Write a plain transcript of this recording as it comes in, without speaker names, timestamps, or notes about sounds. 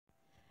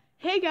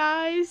Hey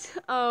guys,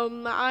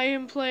 I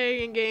am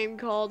playing a game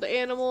called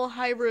Animal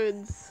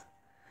Hybrids.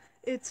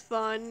 It's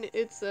fun.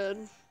 It's a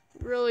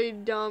really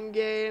dumb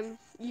game.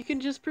 You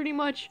can just pretty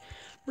much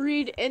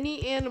breed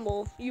any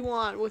animal you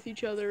want with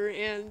each other,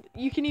 and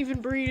you can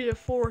even breed a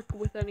fork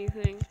with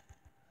anything.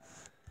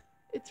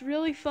 It's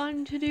really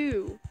fun to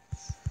do,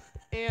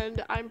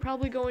 and I'm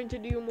probably going to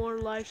do more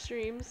live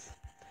streams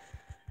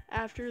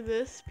after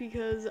this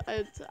because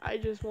I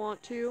just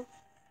want to.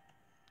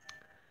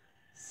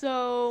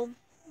 So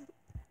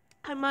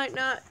I might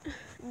not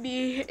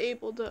be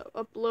able to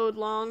upload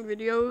long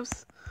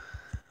videos,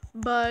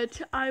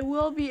 but I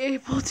will be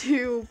able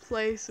to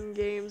play some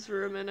games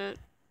for a minute.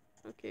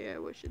 Okay, I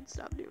wish I'd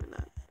stop doing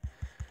that.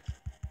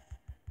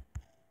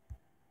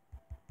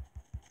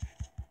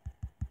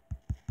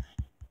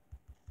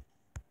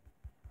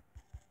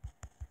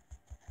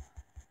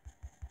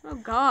 Oh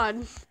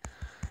god,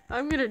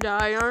 I'm gonna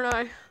die, aren't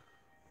I?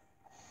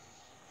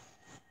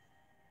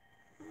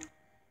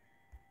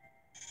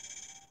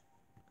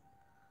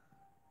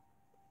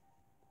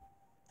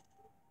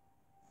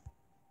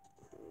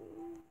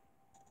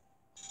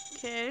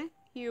 Okay,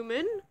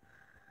 human.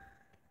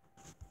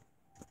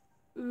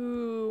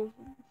 Ooh,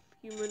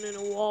 human and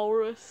a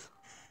walrus.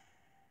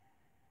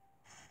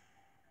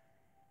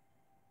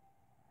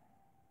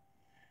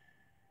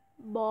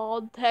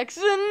 Bald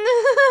Texan.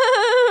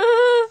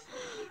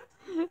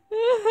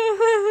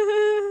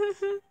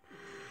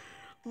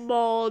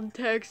 Bald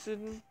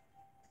Texan.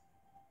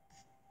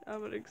 I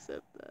would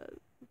accept that.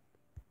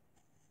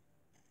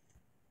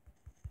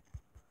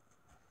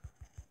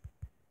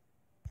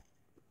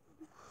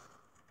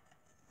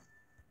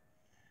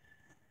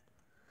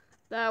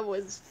 That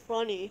was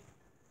funny.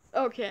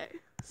 Okay,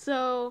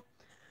 so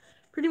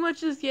pretty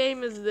much this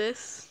game is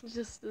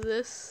just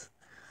this.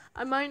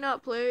 I might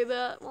not play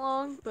that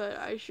long, but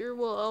I sure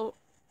will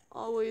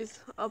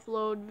always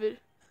upload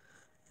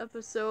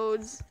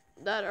episodes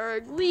that are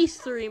at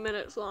least 3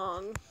 minutes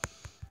long.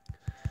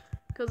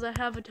 Because I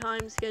have a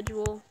time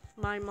schedule.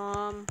 My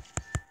mom,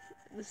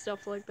 and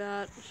stuff like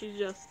that. She's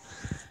just...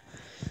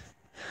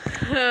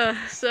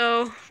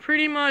 so,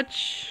 pretty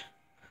much,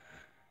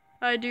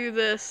 I do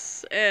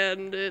this,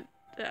 and it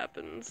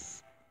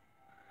happens.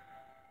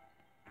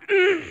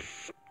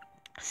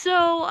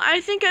 So,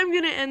 I think I'm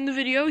gonna end the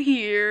video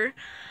here.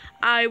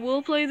 I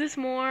will play this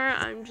more.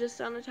 I'm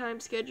just on a time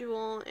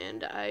schedule,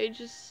 and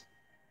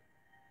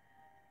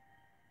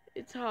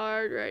it's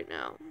hard right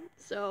now.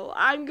 So,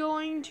 I'm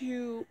going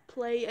to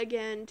play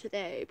again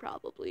today,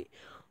 probably.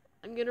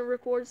 I'm gonna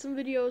record some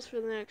videos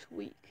for the next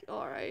week,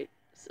 alright?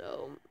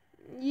 So,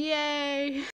 yay!